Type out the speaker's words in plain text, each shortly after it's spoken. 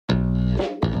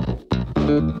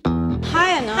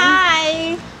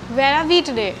Where are we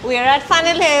today? We are at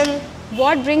Funnel Hill.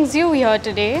 What brings you here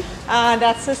today?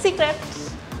 That's a secret.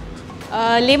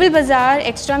 Label Bazaar,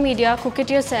 Extra Media, Cook It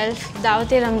Yourself,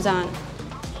 Dawat-e-Ramzan.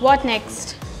 What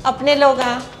next? APNE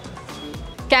LOGAAN.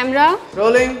 Camera.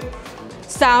 Rolling.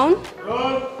 Sound.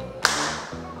 Roll.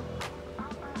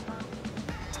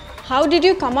 How did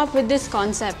you come up with this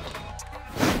concept?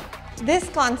 This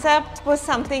concept was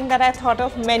something that I thought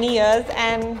of many years,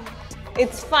 and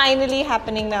it's finally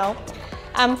happening now.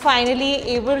 I'm finally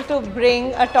able to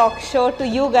bring a talk show to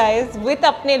you guys with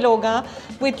APNE LOGAAN,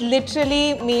 which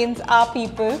literally means our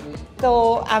people.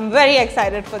 So I'm very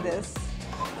excited for this.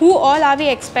 Who all are we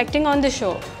expecting on the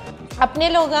show?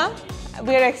 APNE LOGAAN,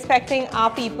 we're expecting our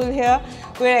people here.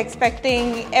 We're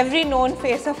expecting every known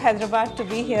face of Hyderabad to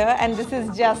be here, and this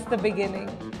is just the beginning.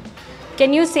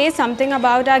 Can you say something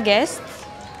about our guests?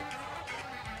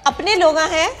 अपने लोग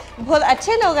हैं, बहुत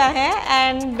अच्छे लोग हैं,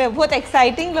 and बहुत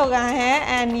exciting लोग हैं,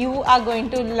 and you are going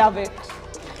to love it.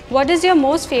 What is your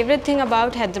most favorite thing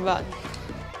about Hyderabad?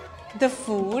 The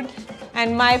food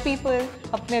and my people,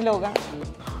 अपने लोग.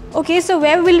 Okay, so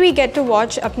where will we get to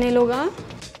watch APNE LOGAAN?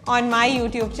 On my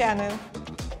YouTube channel.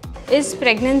 Is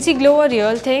pregnancy glow a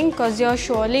real thing? Cause you're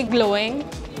surely glowing.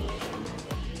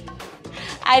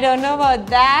 I don't know about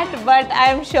that, but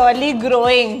I'm surely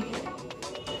growing.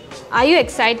 Are you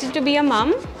excited to be a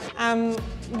mom?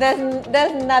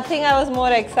 There's nothing I was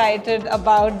more excited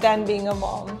about than being a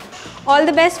mom. All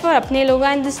the best for APNE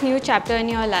LOGAAN in this new chapter in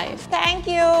your life. Thank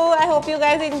you. I hope you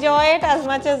guys enjoy it as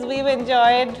much as we've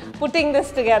enjoyed putting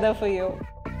this together for you.